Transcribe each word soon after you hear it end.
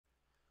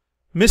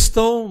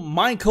Mr.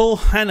 Michael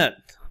Hartnett,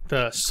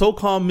 the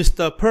so-called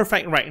Mr.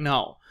 Perfect right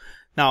now.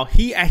 Now,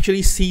 he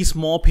actually sees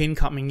more pain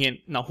coming in.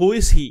 Now, who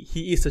is he?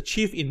 He is the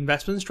Chief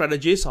Investment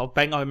Strategist of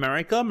Bank of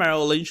America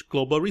Merrill Lynch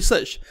Global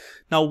Research.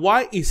 Now,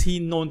 why is he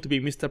known to be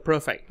Mr.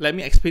 Perfect? Let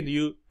me explain to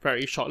you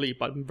very shortly.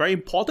 But very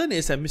important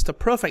is that Mr.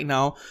 Perfect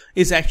now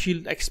is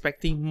actually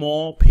expecting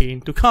more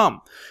pain to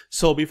come.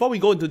 So before we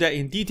go into that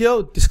in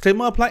detail,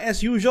 disclaimer apply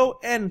as usual,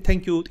 and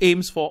thank you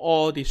Ames for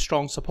all the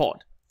strong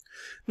support.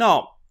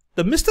 Now,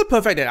 the Mr.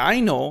 Perfect that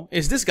I know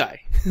is this guy,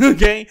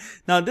 okay?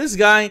 Now, this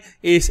guy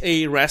is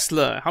a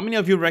wrestler. How many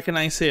of you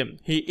recognize him?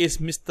 He is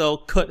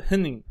Mr. Kurt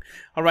Hennig.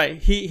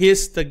 Alright, he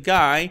is the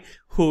guy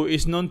who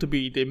is known to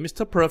be the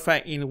Mr.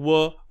 Perfect in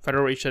World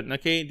Federation,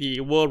 okay?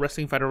 The World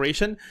Wrestling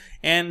Federation.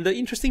 And the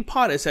interesting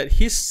part is that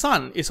his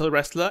son is a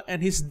wrestler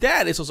and his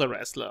dad is also a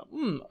wrestler.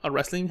 A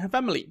wrestling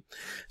family.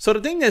 So the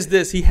thing is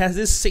this, he has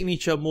this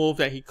signature move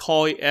that he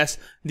calls as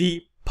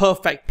the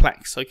perfect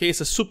plex. Okay, it's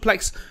a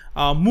suplex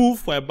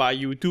move whereby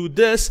you do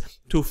this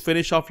to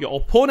finish off your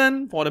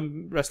opponent for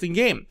the wrestling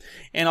game.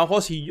 And of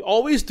course, he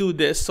always do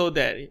this so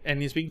that, and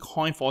he's being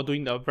coined for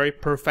doing the very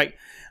perfect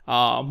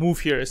move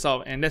here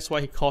itself, and that's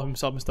why he called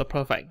himself Mr.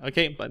 Perfect.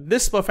 Okay, but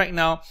this perfect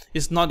now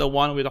is not the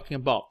one we're talking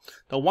about.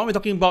 The one we're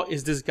talking about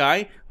is this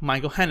guy,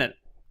 Michael Hartnett.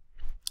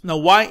 Now,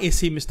 why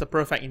is he Mr.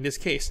 Perfect in this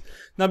case?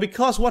 Now,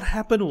 because what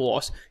happened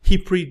was he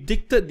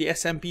predicted the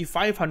S&P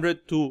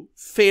 500 to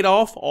fade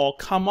off or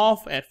come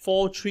off at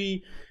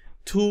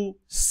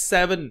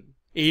 4327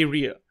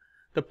 area.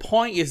 The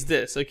point is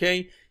this,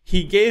 okay?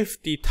 He gave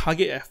the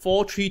target at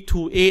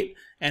 4328,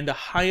 and the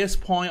highest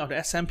point of the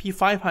S&P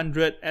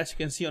 500, as you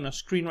can see on the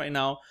screen right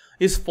now,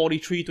 is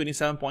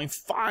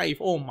 4327.5.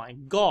 Oh my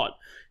god.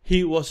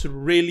 He was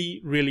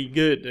really, really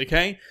good,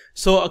 okay?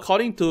 So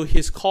according to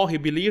his call, he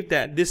believed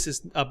that this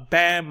is a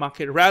bear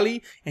market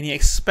rally and he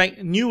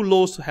expects new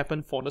lows to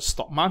happen for the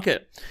stock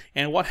market.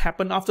 And what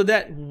happened after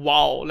that?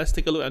 Wow, let's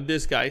take a look at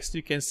this, guys.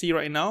 You can see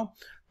right now,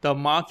 the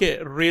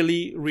market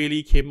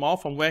really came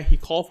off from where he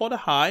called for the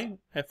high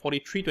at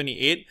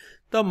 43.28.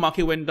 The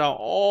market went down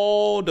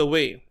all the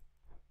way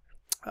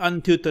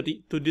until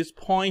to this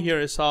point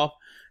here itself,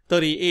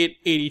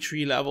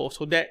 38.83 level.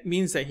 So that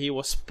means that he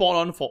was spot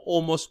on for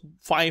almost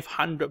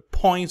 500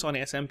 points on the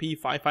S&P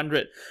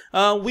 500.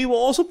 We were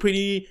also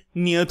pretty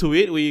near to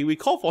it. We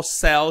called for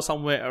sell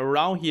somewhere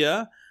around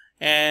here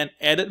and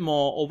added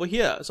more over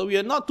here. So we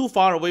are not too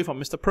far away from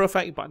Mr.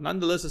 Perfect, but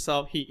nonetheless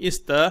itself, he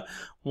is the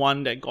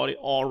one that got it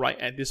all right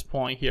at this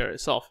point here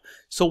itself.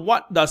 So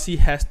what does he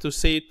has to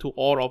say to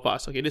all of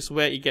us? Okay, this is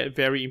where it gets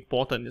very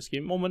important. Just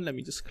give me a moment. Let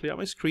me just clear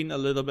my screen a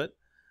little bit.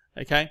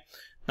 Okay.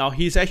 Now,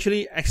 he's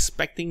actually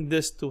expecting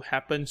this to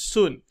happen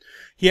soon.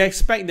 He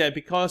expects that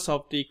because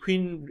of the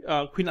Queen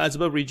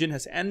Elizabeth region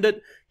has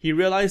ended, he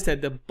realized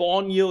that the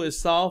bond yield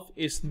itself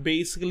is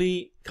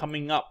basically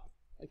coming up.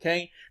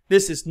 Okay,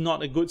 this is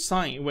not a good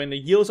sign. When the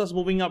yields are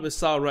moving up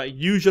itself, right,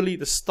 usually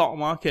the stock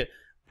market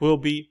will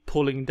be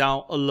pulling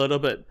down a little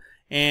bit.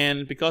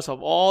 And because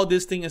of all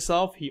this thing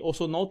itself, he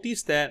also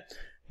noticed that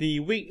the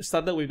week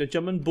started with the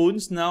German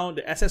bonds. Now,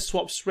 the asset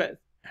swap spread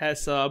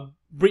has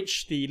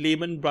breached the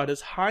Lehman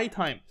Brothers high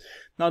time.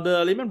 Now,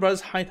 the Lehman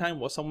Brothers high time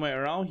was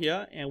somewhere around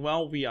here, and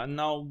well, we are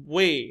now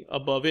way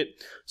above it.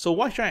 So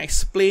what I'm trying to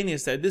explain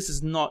is that this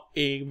is not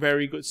a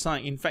very good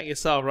sign. In fact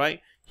itself,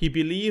 right, he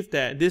believed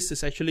that this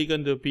is actually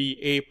going to be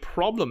a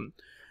problem.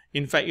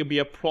 In fact, it'll be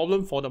a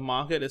problem for the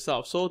market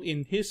itself. So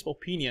in his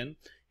opinion,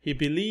 he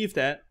believed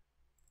that,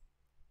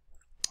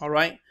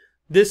 alright,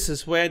 this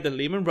is where the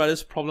Lehman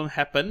Brothers problem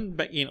happened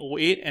back in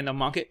 08, and the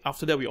market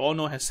after that we all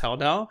know has held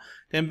down.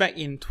 Then back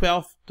in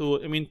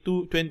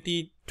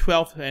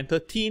 2012 and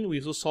 13, we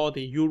also saw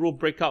the euro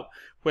breakup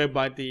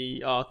whereby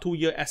the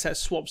 2-year asset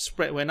swap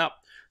spread went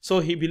up. So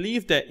he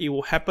believed that it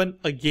will happen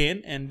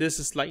again, and this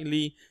is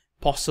likely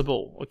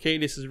possible. Okay,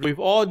 this is with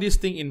all this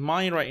thing in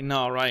mind right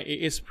now, right?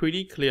 It is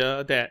pretty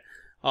clear that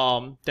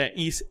there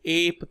is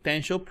a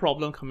potential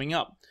problem coming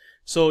up.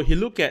 So he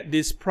looked at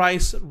this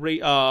price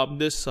rate, what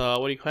do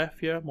you have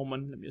here?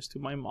 Moment, let me just do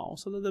my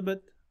mouse a little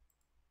bit.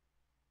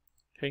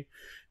 Okay,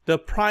 the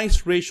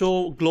price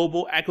ratio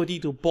global equity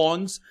to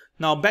bonds.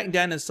 Now back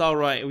then it's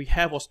alright, we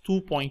have was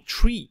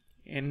 2.3,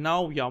 and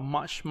now we are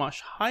much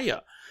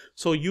higher.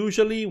 So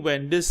usually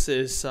when this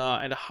is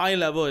at a high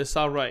level, it's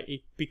alright,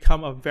 it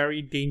become a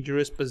very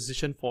dangerous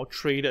position for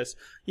traders.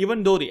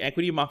 Even though the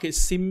equity market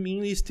is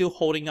seemingly still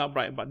holding up,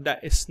 right, but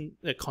that is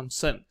a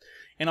concern.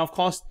 And of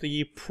course,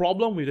 the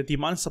problem with the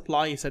demand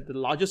supply is that the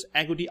largest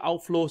equity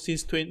outflow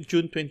since June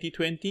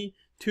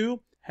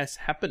 2022 has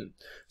happened.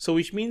 So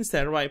which means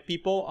that, right,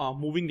 people are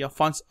moving their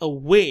funds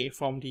away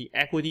from the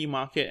equity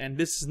market, and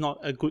this is not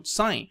a good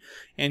sign.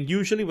 And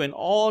usually when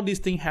all these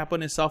things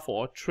happen itself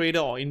for a trader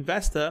or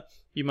investor,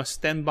 you must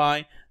stand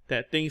by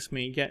that things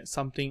may get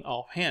something out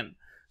of hand.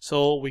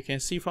 So we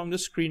can see from the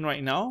screen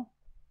right now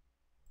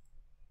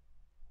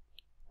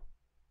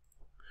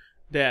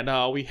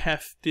that we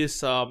have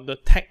this the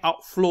tech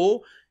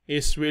outflow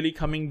is really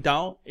coming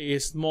down. It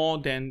is more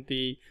than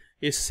the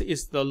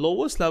is the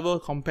lowest level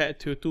compared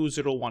to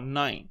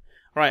 2019.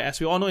 Right, as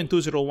we all know, in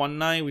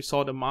 2019, we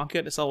saw the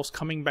market itself was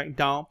coming back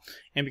down,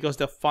 and because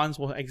the funds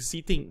were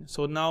exiting,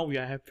 so now we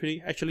are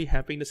actually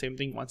having the same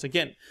thing once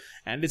again.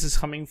 And this is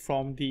coming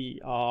from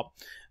the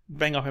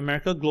Bank of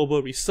America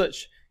Global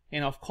Research.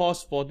 And of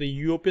course, for the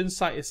European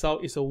side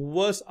itself, it's the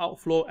worst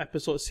outflow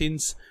episode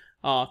since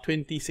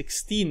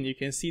 2016. You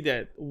can see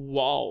that,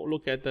 wow,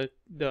 look at the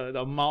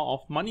amount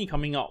of money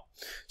coming out.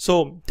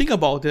 So think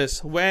about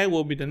this. Where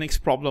will be the next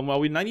problem?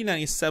 Well, in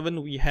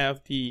 1997 we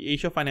have the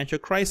Asia financial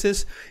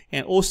crisis,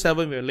 and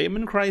 07 we have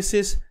Lehman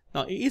crisis.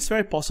 Now it is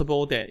very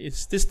possible that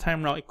it's this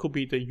time around it could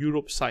be the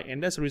Europe side,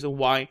 and that's the reason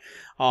why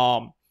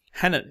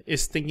Harnett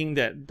is thinking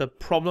that the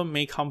problem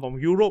may come from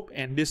Europe,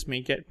 and this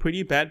may get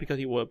pretty bad because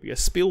it will be a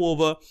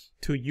spillover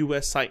to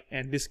US side,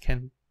 and this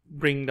can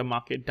bring the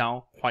market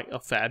down quite a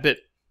fair bit.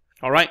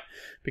 Alright,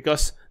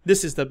 because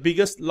this is the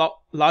biggest,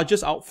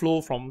 largest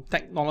outflow from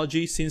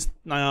technology since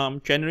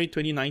January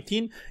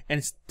 2019, and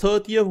it's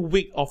 30th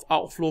week of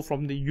outflow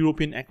from the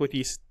European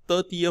equities.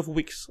 30th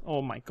weeks.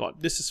 Oh my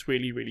god, this is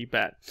really, really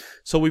bad.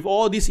 So with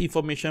all this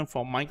information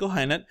from Michael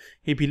Hartnett,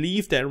 he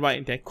believes that,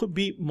 right, there could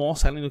be more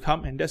selling to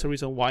come, and that's the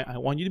reason why I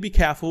want you to be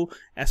careful,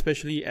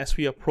 especially as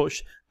we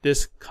approach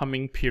this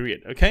coming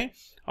period. Okay,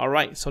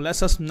 alright, so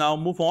let's just now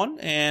move on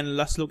and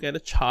let's look at the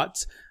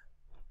charts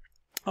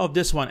of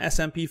this one,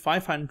 S&P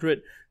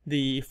 500,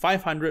 the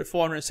 500,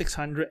 400,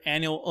 600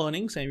 annual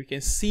earnings, and we can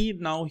see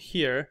now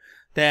here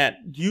that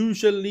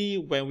usually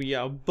when we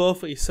are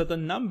above a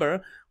certain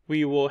number,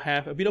 we will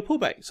have a bit of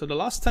pullback. So the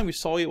last time we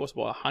saw it was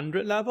about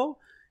 100 level,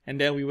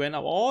 and then we went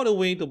up all the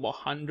way to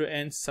about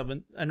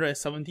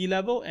 170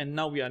 level, and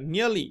now we are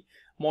nearly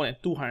more than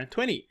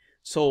 220.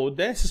 So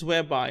this is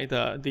whereby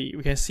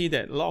we can see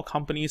that a lot of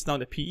companies now,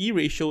 the PE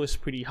ratio is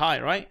pretty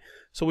high, right?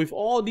 So with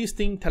all these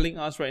things telling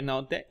us right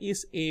now, there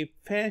is a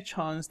fair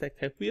chance that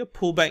there could be a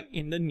pullback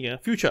in the near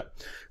future.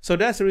 So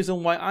that's the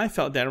reason why I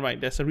felt that,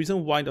 right, that's the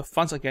reason why the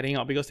funds are getting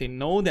out, because they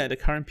know that the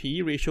current PE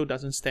ratio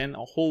doesn't stand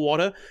or hold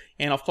water.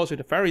 And of course, with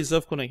the Federal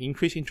Reserve going to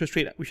increase interest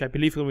rate, which I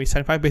believe will be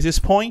 75 basis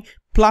points,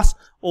 plus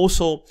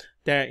also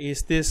there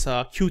is this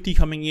QT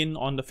coming in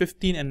on the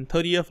 15th and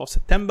 30th of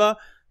September,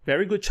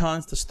 very good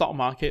chance the stock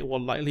market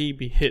will likely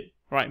be hit.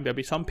 Right, there'll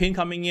be some pain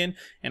coming in,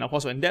 and of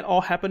course when that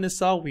all happens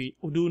itself, we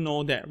do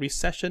know that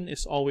recession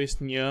is always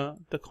near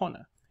the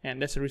corner,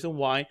 and that's the reason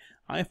why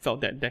I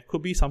felt that there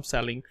could be some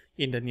selling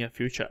in the near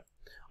future.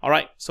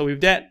 Alright, so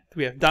with that,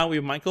 we have done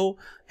with Michael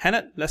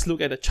Hartnett. Let's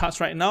look at the charts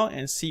right now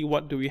and see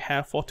what do we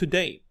have for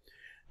today.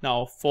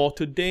 Now for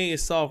today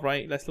itself,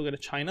 right, let's look at the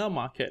China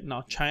market.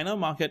 Now China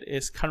market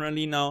is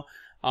currently now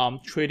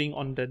trading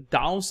on the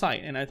downside,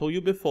 and I told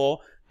you before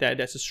that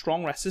there's a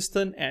strong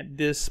resistance at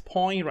this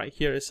point right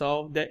here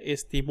itself. That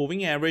is the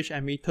moving average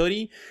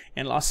MA30,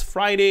 and last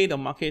Friday the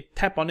market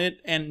tapped on it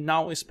and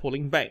now it's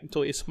pulling back.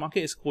 So its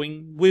market is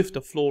going with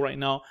the flow right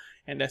now,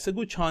 and there's a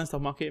good chance the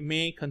market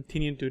may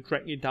continue to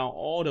drag it down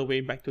all the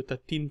way back to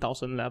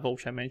 13,000 level,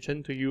 which I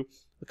mentioned to you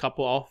a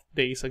couple of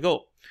days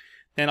ago.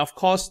 Then of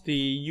course the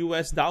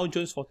US Dow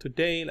Jones for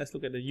today, let's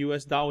look at the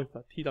US Dow with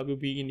a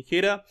TWB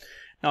indicator.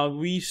 Now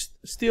we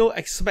still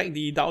expect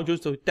the Dow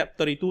Jones to tap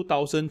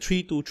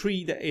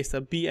 32,323. That is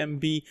the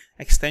BMB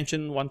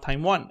extension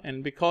 1x1,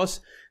 and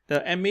because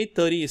the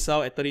MA30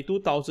 itself at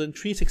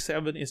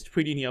 32,367 is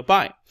pretty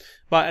nearby.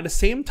 But at the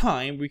same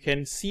time, we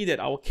can see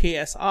that our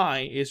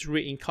KSI is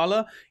red in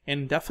color,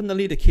 and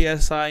definitely the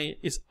KSI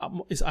is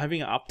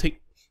having an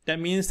uptick. That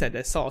means that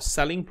there's sort of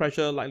selling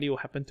pressure likely will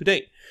happen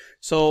today.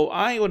 So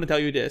I want to tell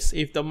you this,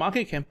 if the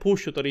market can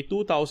push to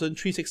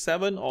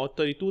 32,367 or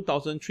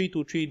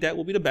 32,323, that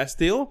will be the best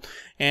deal.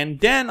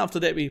 And then after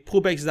that, we pull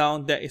back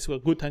down, that is a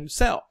good time to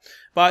sell.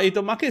 But if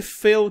the market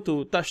fails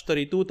to touch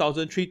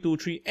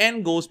 32,323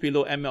 and goes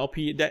below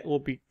MLP, that will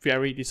be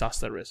very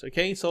disastrous.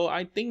 Okay, so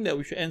I think that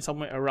we should end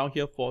somewhere around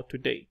here for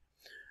today.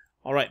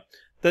 Alright.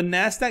 The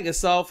Nasdaq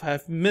itself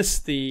have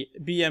missed the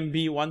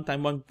BMB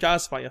 1x1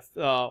 just by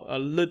a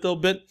little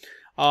bit.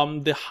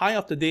 The high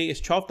of the day is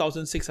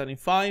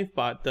 12,675,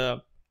 but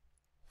the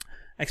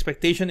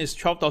expectation is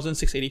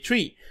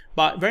 12,683.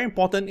 But very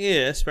important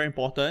is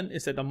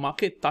that the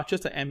market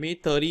touches the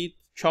MA30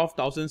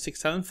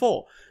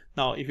 12,674.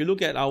 Now, if you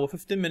look at our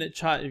 15-minute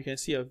chart, you can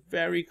see a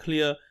very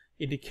clear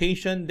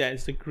indication that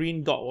the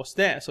green dot was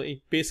there. So it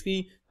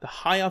basically, the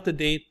high of the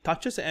day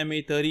touches the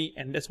MA30,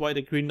 and that's why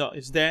the green dot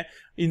is there,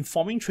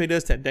 informing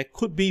traders that there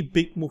could be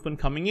big movement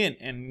coming in.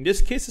 And in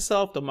this case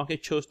itself, the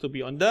market chose to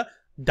be on the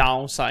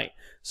downside.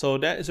 So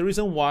that is the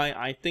reason why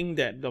I think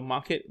that the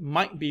market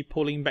might be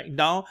pulling back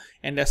down,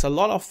 and there's a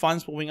lot of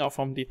funds moving out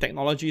from the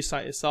technology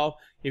side itself.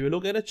 If you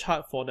look at the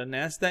chart for the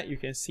Nasdaq, you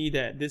can see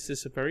that this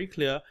is very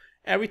clear.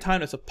 Every time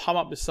there's a pump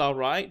up itself,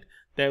 right,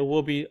 there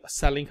will be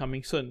selling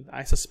coming soon.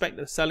 I suspect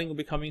that selling will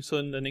be coming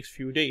soon in the next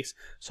few days.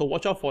 So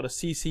watch out for the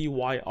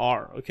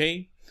CCYR,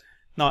 okay?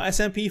 Now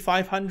S&P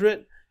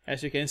 500,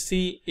 as you can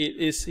see,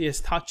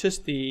 it touches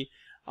the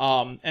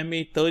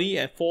MA30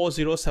 at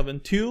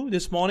 4072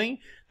 this morning.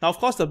 Now of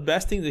course the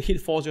best thing to hit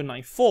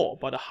 4094,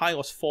 but the high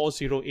was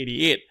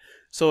 4088.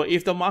 So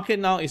if the market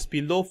now is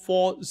below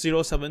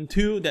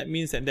 4072, that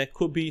means that there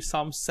could be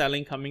some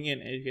selling coming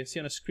in. As you can see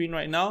on the screen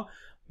right now,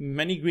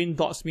 many green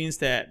dots means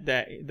that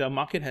the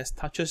market has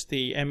touches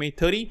the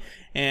MA30,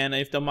 and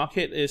if the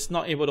market is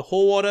not able to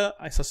hold water,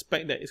 I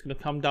suspect that it's going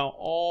to come down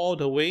all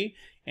the way,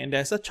 and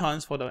there's a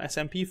chance for the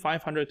S&P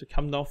 500 to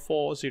come down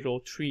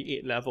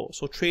 4038 level.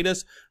 So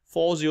traders,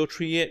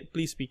 4038,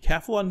 please be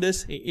careful on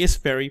this. It is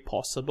very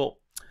possible.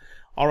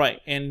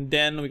 Alright, and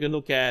then we can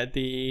look at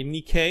the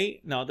Nikkei.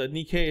 Now the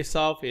Nikkei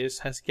itself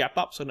has gap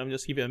up, so let me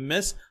just give it a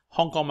miss.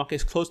 Hong Kong market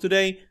is closed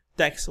today.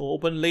 DAX will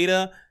open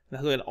later.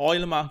 Let's look at the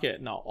oil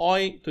market. Now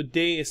oil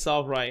today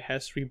itself, right,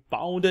 has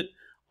rebounded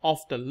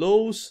off the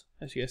lows.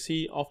 As you can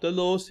see, off the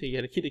lows, he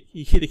hit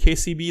the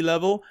KCB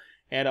level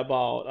at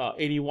about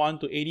 81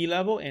 to 80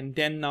 level, and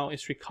then now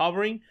it's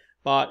recovering.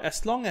 But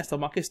as long as the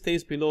market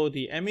stays below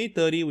the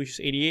MA30, which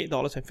is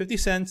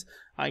 $88.50,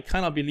 I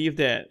kind of believe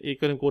that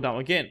it's going to go down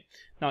again.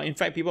 Now, in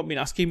fact, people have been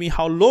asking me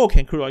how low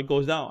can crude oil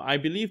go down. I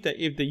believe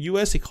that if the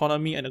US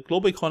economy and the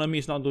global economy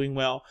is not doing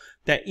well,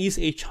 there is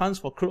a chance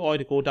for crude oil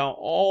to go down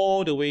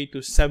all the way to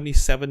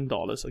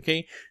 $77,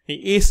 okay? It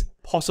is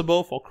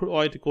possible for crude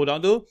oil to go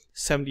down to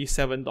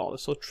 $77.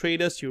 So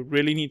traders, you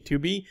really need to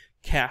be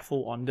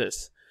careful on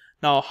this.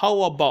 Now,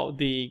 how about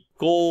the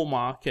gold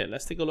market?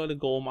 Let's take a look at the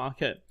gold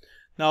market.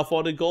 Now,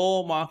 for the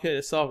gold market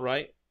itself,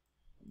 right?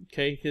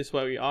 Okay, here's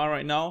where we are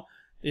right now.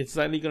 It's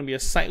likely going to be a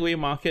sideways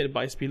market,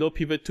 but it's below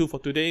pivot 2 for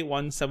today,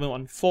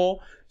 1714.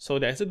 So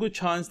there's a good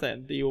chance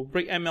that they will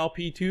break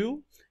MLP2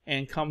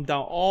 and come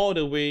down all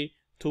the way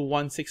to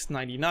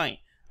 1699.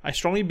 I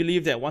strongly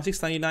believe that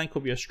 1699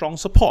 could be a strong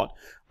support,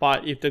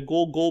 but if the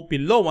gold go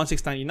below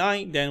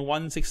 1699, then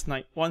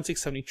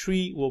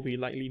 1673 will be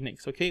likely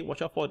next. Okay,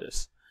 watch out for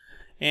this.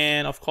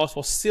 And of course,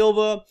 for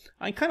silver,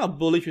 I'm kind of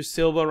bullish with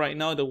silver right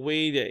now, the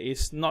way that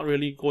it's not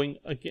really going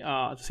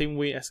the same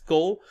way as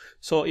gold.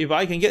 So if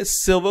I can get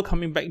silver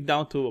coming back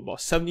down to about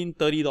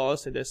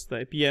 $1730, and that's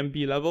the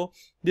BNB level,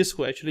 this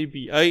will actually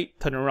be a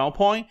turnaround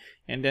point.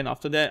 And then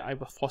after that, I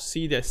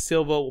foresee that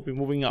silver will be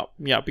moving up.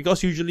 Yeah,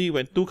 because usually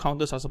when two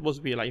counters are supposed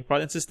to be like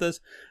brothers and sisters,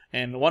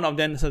 and one of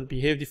them does not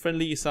behave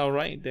differently, it's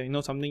alright, then you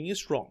know something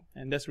is wrong.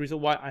 And that's the reason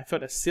why I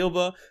felt that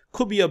silver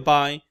could be a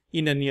buy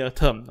in the near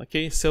term.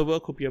 Okay, silver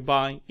could be a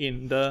buy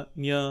in the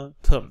near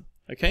term.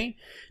 Okay,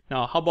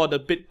 now how about the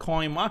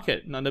Bitcoin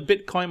market? Now the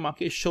Bitcoin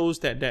market shows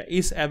that there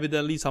is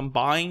evidently some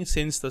buying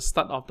since the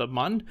start of the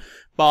month,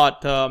 but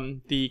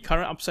the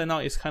current upside now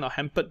is kind of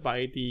hampered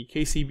by the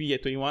KCB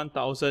at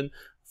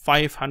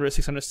 21,500,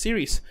 600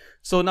 series.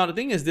 So now the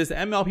thing is this, the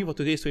MLP for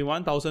today is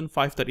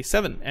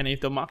 21,537, and if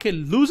the market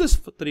loses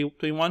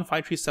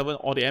 21,537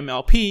 or the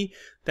MLP,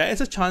 there is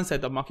a chance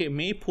that the market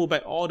may pull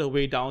back all the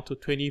way down to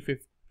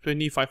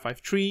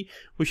 2553,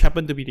 which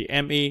happened to be the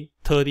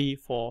MA30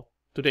 for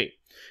today.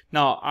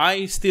 Now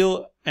I'm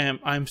still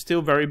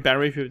very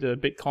bearish with the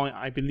Bitcoin.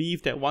 I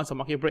believe that once the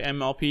market break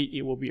MLP,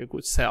 it will be a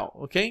good sell.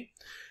 Okay,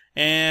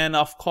 and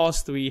of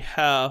course we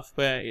have,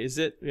 where is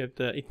it? We have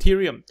the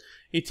Ethereum.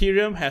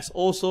 Ethereum has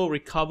also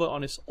recovered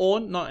on its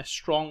own, not as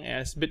strong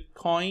as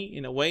Bitcoin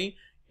in a way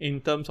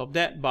in terms of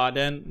that, but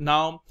then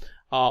now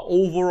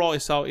overall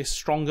itself is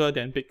stronger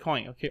than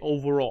Bitcoin. Okay,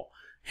 overall.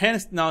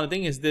 Hence, now the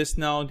thing is this,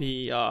 now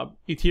the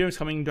Ethereum is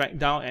coming back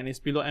down and it's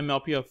below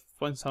MLP of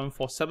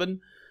 1747.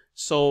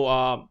 So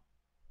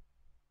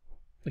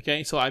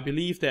okay, so I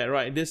believe that,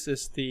 right, this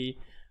is the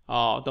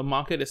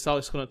market itself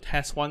is going to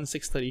test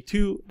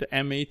 1632, the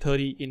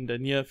MA30 in the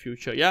near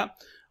future. Yeah,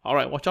 all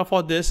right, watch out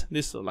for this.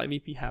 This will likely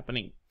be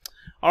happening.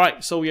 All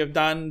right, so we have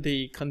done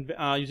the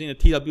using the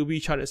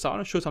TWB chart itself. I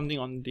want to show something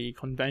on the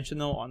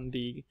conventional on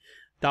the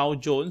Dow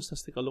Jones.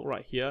 Let's take a look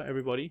right here,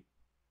 everybody.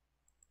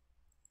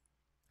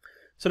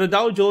 So the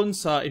Dow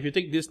Jones, if you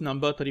take this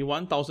number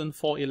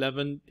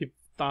 31,411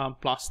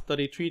 plus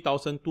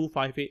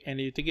 33,258,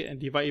 and you take it and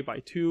divide it by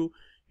 2,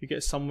 you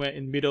get somewhere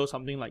in middle,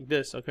 something like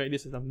this. Okay,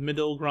 this is the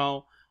middle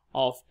ground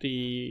of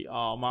the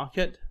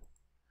market,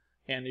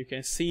 and you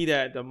can see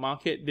that the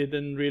market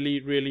didn't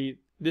really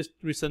this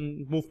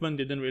recent movement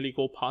didn't really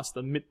go past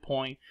the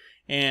midpoint,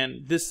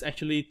 and this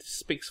actually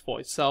speaks for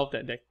itself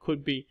that there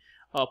could be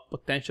a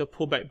potential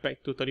pullback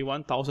back to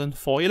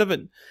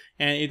 31,411.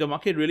 And if the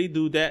market really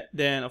do that,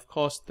 then of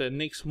course the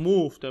next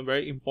move, the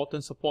very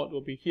important support,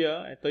 will be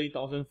here at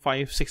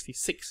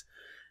 30,566.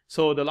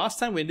 So the last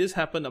time when this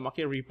happened, the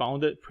market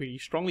rebounded pretty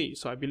strongly.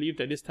 So I believe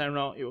that this time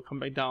around it will come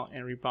back down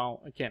and rebound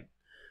again.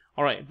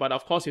 Alright, but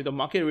of course if the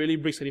market really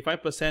breaks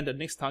 35%, the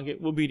next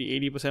target will be the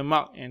 80%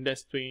 mark, and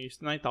that's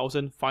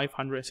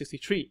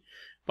 29,563.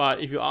 But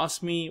if you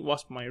ask me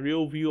what's my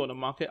real view on the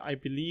market, I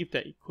believe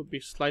that it could be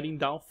sliding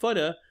down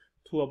further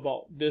to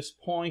about this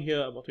point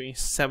here, about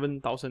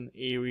 27,000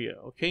 area.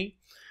 Okay,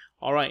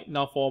 all right,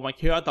 now for my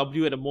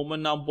KRW at the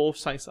moment, now both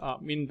sides are,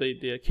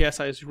 the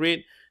KSI is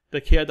red, the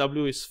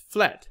KRW is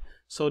flat,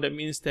 so that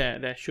means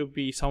that there should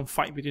be some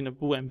fight between the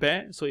bull and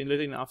bear. So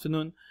later in the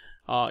afternoon,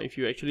 if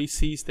you actually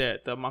see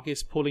that the market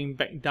is pulling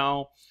back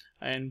down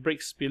and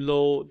breaks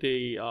below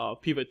the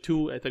pivot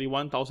 2 at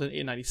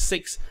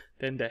 31,896,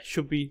 then there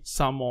should be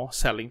some more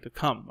selling to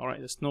come. All right,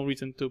 there's no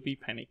reason to be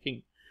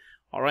panicking.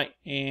 All right,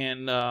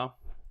 and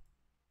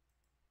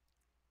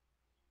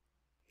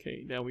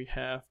okay, then we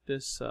have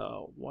this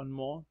one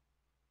more.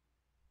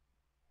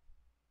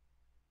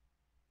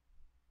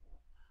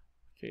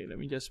 Okay, let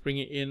me just bring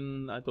it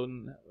in. I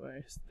don't, where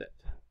is that?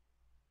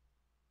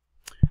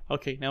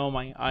 Okay, never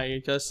mind.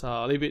 I just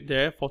leave it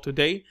there for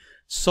today.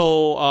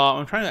 So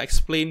I'm trying to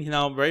explain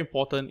now, very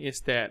important is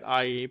that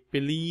I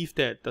believe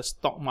that the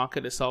stock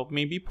market itself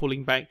may be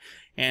pulling back,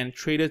 and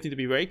traders need to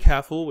be very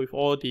careful with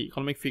all the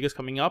economic figures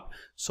coming up.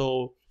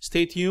 So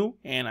stay tuned,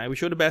 and I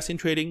wish you all the best in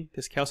trading.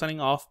 This is Kel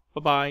signing off.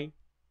 Bye-bye.